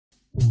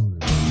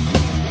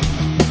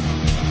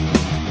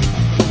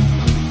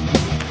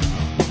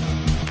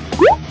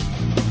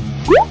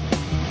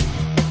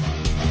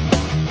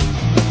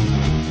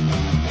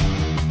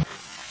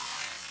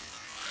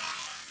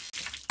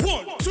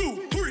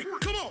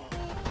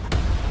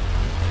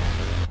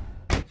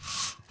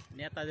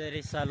ta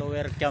diri sa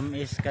Lower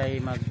Kiam-is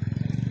kay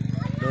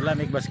magdula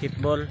mig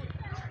basketball.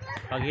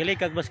 Pag hilig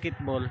kag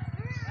basketball,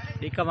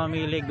 di ka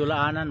mamilig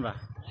dulaanan ba?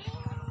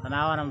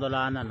 Tanawan ang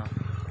dulaanan, no.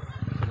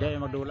 So di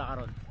magdula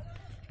karon.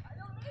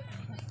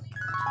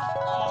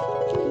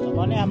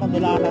 Ano ni among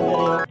dulaanan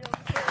diri?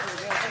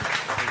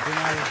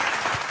 Original.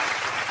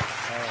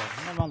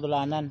 Ano mang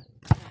dulaanan?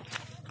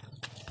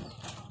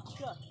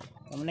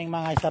 Kamning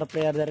mga star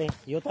player diri,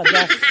 Utah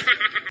Jazz.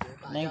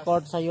 Nang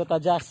court sa Utah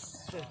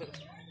Jazz.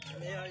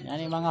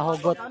 Yan yung mga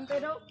hugot.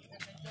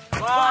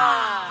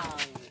 Wow!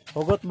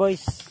 Hugot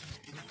boys.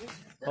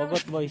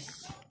 Hugot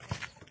boys.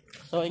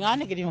 So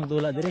ingani gini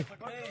magdula diri.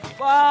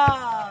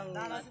 Wow!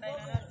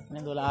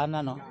 Ning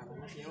dulaanan, no.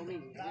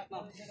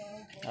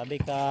 Sabi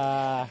ka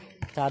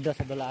tsada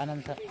sa dulaanan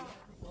sa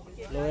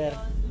lower.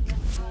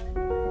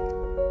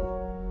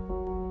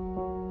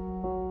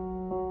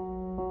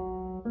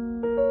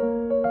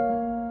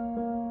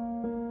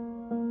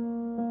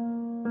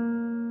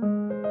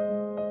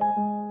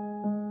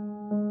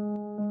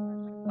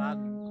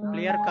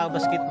 Player ka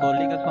basketball,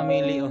 di kag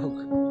pamili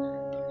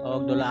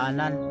og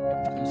dulaanan.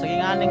 Sige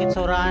nga ning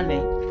itsuraan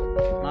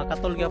mga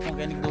katol gyapon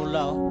kay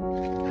nagdula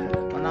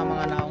Mana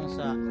mga naong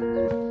sa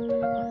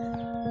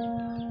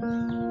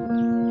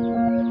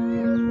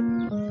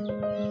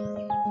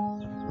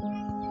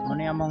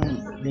muni among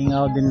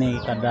lingaw din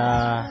kada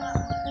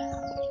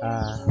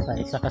sa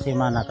isa ka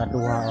semana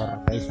kaduha or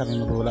kaisa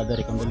ning dula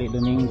dari kung dili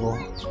Domingo,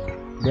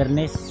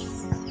 Bernes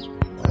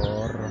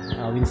or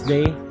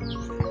Wednesday.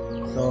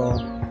 So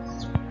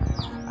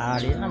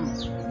di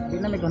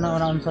na may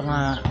guna-una sa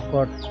mga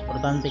court.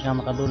 Importante ka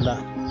makadula.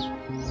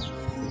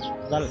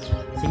 Dal,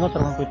 singot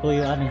rin ko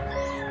tuyo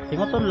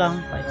singoton lang,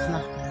 paits na.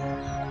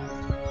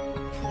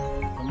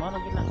 Kumara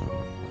gina.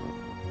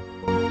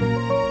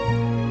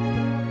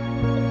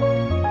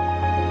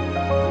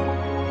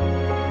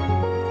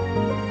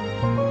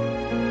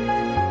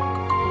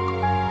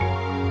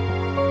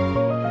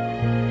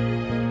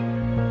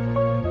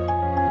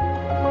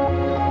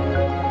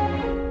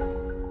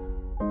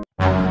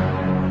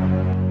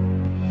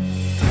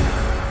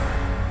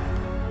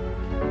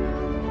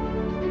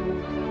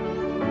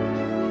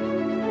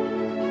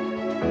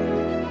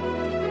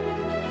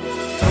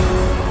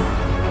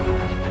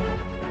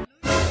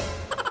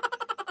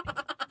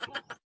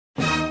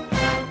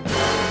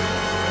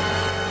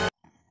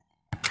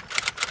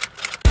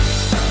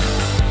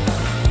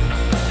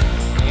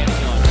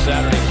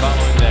 Saturday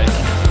following that.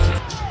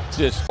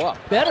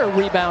 Better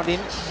rebounding.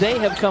 They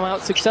have come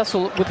out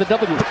successful with the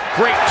W.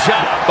 Great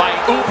job by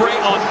Ephra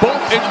on both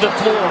ends of the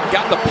floor.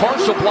 Got the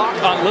partial block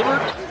on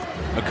Lillard.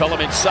 McCollum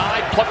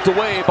inside, plucked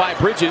away by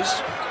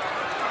Bridges.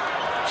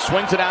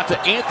 Swings it out to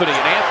Anthony,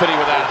 and Anthony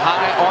with that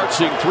high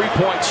arching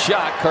three-point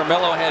shot.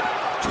 Carmelo had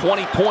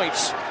 20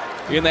 points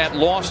in that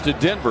loss to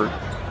Denver.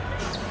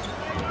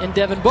 And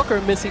Devin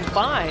Booker missing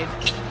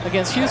 5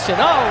 against Houston.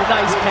 Oh,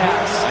 nice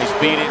pass. Nice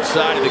feed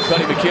inside of the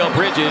Cuddy McHale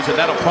Bridges, and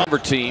that'll Plumber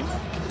team.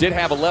 Did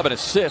have 11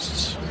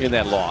 assists in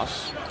that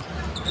loss.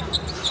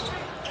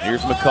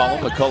 Here's McCollum.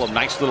 McCollum,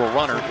 nice little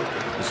runner,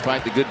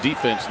 despite the good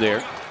defense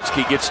there.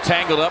 He gets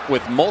tangled up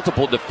with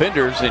multiple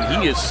defenders, and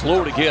he is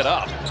slow to get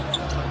up.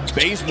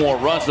 Bazemore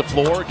runs the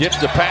floor, gets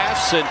the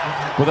pass, and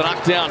with a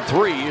knockdown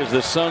three as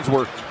the Suns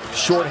were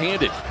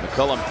shorthanded.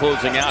 McCollum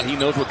closing out. He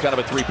knows what kind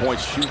of a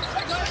three-point shoot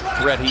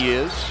threat he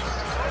is.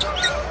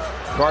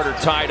 Carter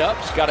tied up.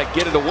 He's got to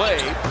get it away.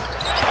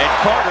 And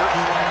Carter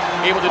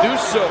able to do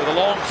so with a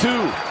long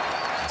two.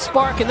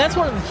 Spark, and that's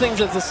one of the things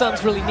that the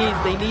Suns really need.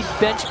 They need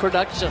bench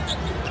production.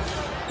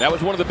 That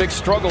was one of the big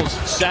struggles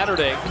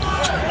Saturday.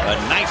 A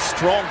nice,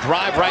 strong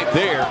drive right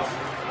there.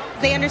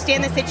 They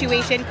understand the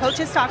situation. Coach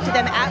has talked to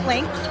them at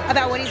length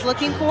about what he's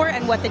looking for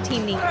and what the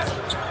team needs.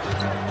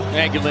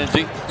 Thank you,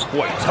 Lindsay.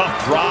 Boy, tough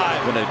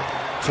drive and a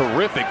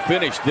terrific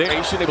finish there.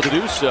 Able to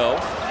do so.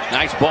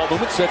 Nice ball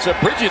movement. Sets up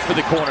Bridges for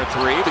the corner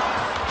three, but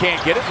can't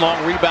get it.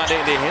 Long rebound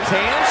into his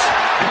hands.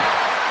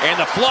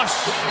 And the flush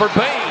for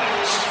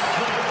Baines.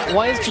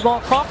 Why is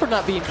Jamal Crawford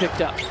not being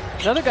picked up?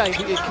 Another guy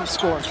who can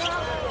score.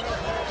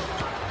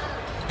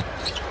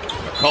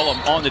 McCollum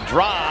on the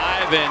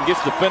drive and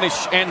gets the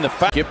finish and the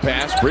foul. Skip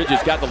pass. Bridges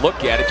got the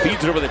look at it.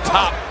 Feeds it over the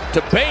top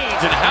to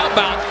Baines. And how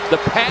about the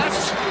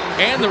pass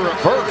and the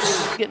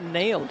reverse? Getting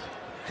nailed.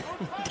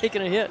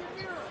 Taking a hit.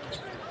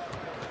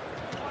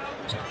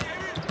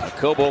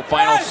 Kobo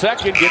final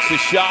second gets the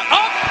shot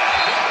up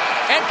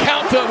and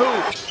count the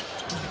hoop.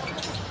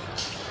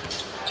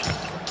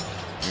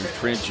 Here's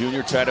Trent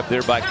Jr. tied up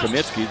there by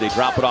Kaminsky. They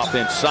drop it off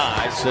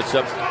inside. Sets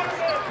up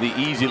the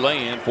easy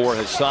lay-in for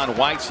Hassan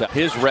Whiteside.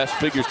 His rest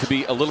figures to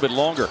be a little bit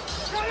longer.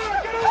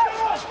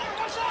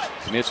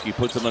 Kaminsky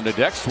puts it on the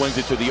deck, swings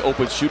it to the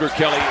open shooter,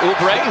 Kelly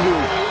Oubre,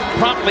 who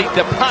promptly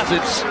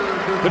deposits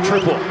the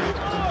triple.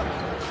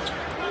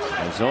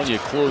 Zonia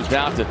closed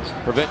out to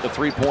prevent the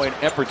three-point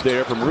effort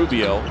there from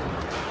Rubio.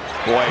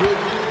 Boy.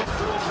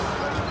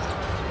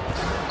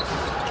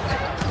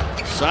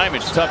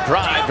 Simon's tough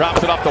drive,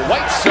 drops it off the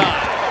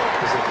Whiteside.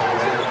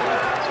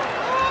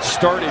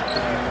 Started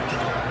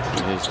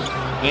his as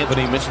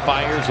Anthony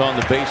misfires on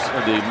the base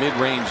of the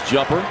mid-range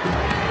jumper.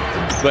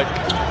 But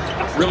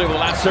really the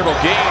last several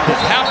games,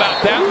 how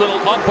about that little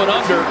up and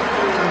under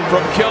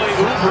from Kelly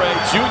Oubre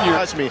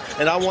Jr.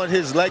 And I want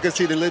his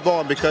legacy to live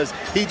on because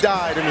he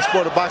died in the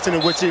sport of boxing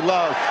in which he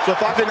loved. So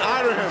if I can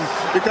honor him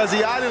because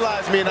he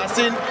idolized me and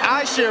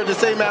I share the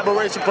same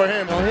admiration for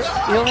him.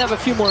 He'll have a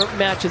few more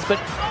matches, but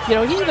he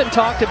even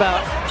talked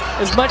about,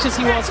 as much as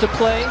he wants to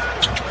play,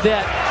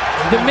 that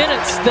the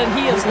minutes that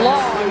he has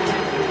logged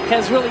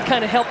has really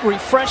kind of helped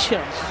refresh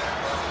him.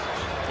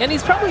 And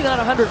he's probably not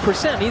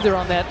 100% either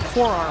on that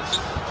forearm.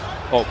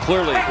 Oh,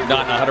 clearly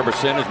not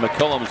 100% as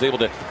McCollum is able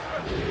to.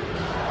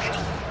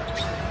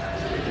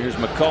 Here's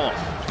McCollum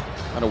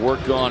trying to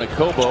work on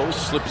Akobo,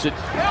 slips it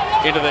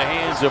into the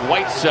hands of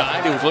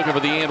Whiteside, who was looking for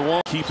the and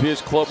one. Keep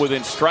his club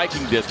within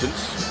striking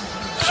distance.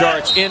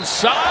 Sharks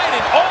inside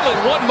and all in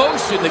one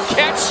motion. The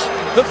catch,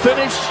 the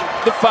finish,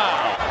 the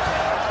foul.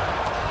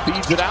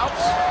 Feeds it out.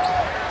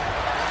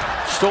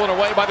 Stolen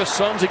away by the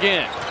Suns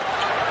again.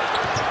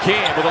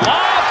 Cam with a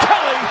lob.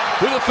 Kelly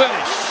with a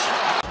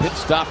finish. Pit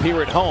stop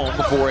here at home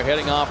before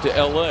heading off to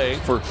LA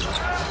for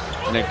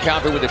an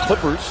encounter with the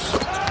Clippers.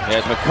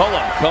 As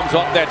McCollum comes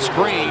off that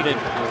screen and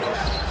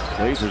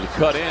Blazers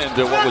cut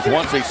into what was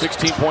once a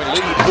 16-point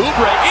lead.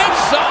 Oubre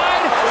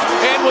inside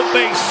and with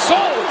a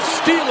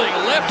soul-stealing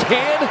left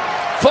hand.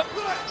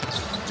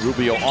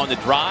 Rubio on the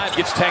drive,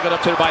 gets tangled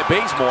up there by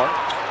Bazemore.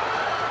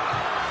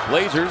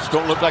 Blazers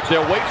don't look like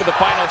they'll wait for the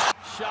final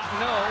shot.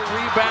 No,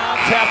 rebound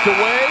tapped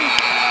away.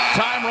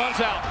 Time runs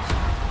out.